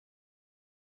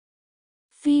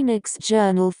Phoenix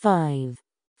Journal 5.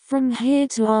 From Here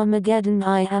to Armageddon.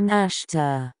 I Am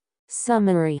Ashtar.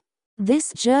 Summary.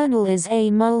 This journal is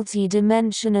a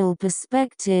multi-dimensional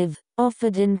perspective,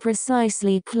 offered in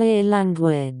precisely clear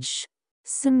language.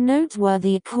 Some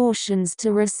noteworthy cautions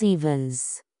to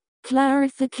receivers.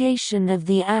 Clarification of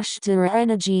the Ashtar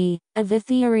energy, of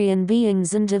Etherian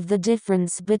beings and of the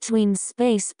difference between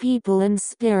space people and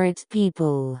spirit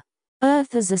people.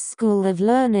 Earth as a school of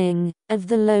learning, of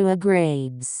the lower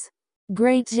grades.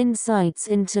 Great insights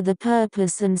into the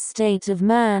purpose and state of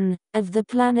man, of the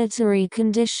planetary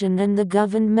condition and the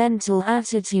governmental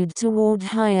attitude toward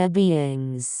higher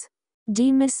beings.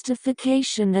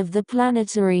 Demystification of the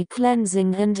planetary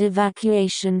cleansing and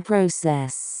evacuation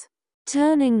process.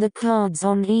 Turning the cards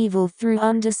on evil through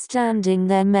understanding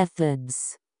their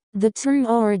methods. The true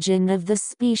origin of the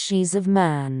species of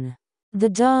man. The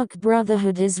Dark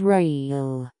Brotherhood is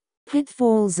real.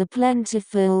 Pitfalls are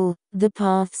plentiful, the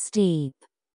path steep.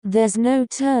 There's no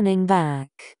turning back.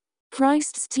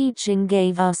 Christ's teaching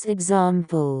gave us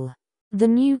example. The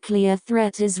nuclear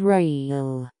threat is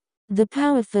real. The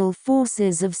powerful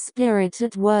forces of spirit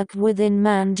at work within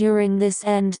man during this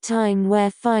end time where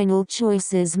final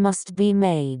choices must be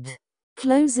made.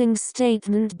 Closing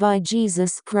statement by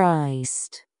Jesus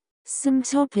Christ. Some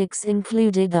topics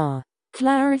included are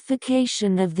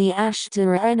clarification of the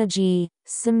Ashtar energy,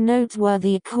 some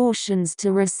noteworthy cautions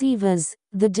to receivers,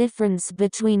 the difference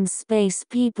between space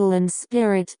people and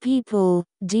spirit people,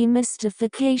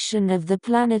 demystification of the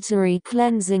planetary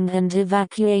cleansing and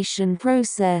evacuation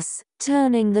process,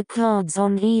 turning the cards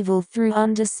on evil through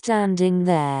understanding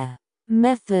their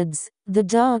methods, the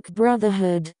Dark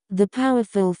Brotherhood, the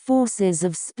powerful forces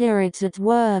of spirit at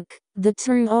work, the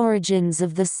true origins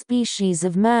of the species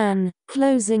of man,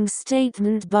 closing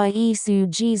statement by Isu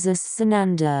Jesus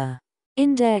Sananda.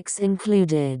 Index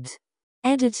included.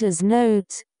 Editor's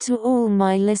note: to all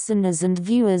my listeners and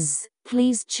viewers,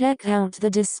 please check out the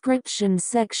description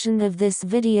section of this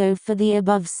video for the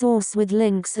above source with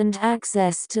links and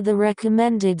access to the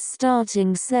recommended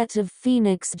starting set of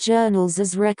Phoenix journals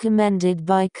as recommended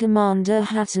by Commander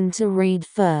Hatonn to read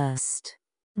first.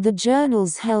 The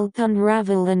journals help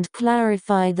unravel and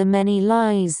clarify the many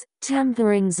lies,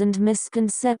 tamperings and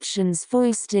misconceptions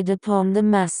foisted upon the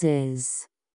masses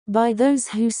by those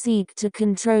who seek to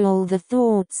control the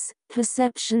thoughts,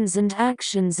 perceptions and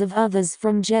actions of others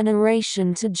from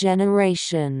generation to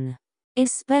generation.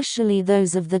 Especially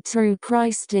those of the true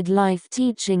Christed life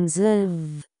teachings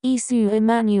of Isu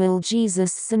Immanuel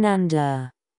Jesus Sananda.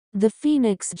 The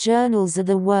Phoenix journals are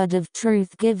the word of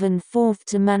truth given forth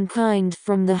to mankind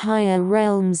from the higher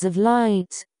realms of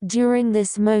light, during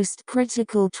this most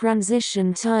critical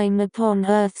transition time upon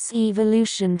Earth's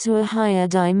evolution to a higher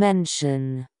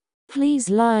dimension. Please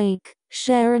like,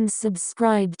 share and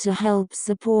subscribe to help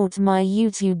support my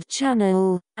YouTube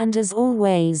channel, and as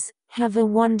always, have a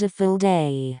wonderful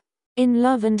day. In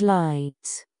love and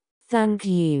light. Thank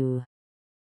you.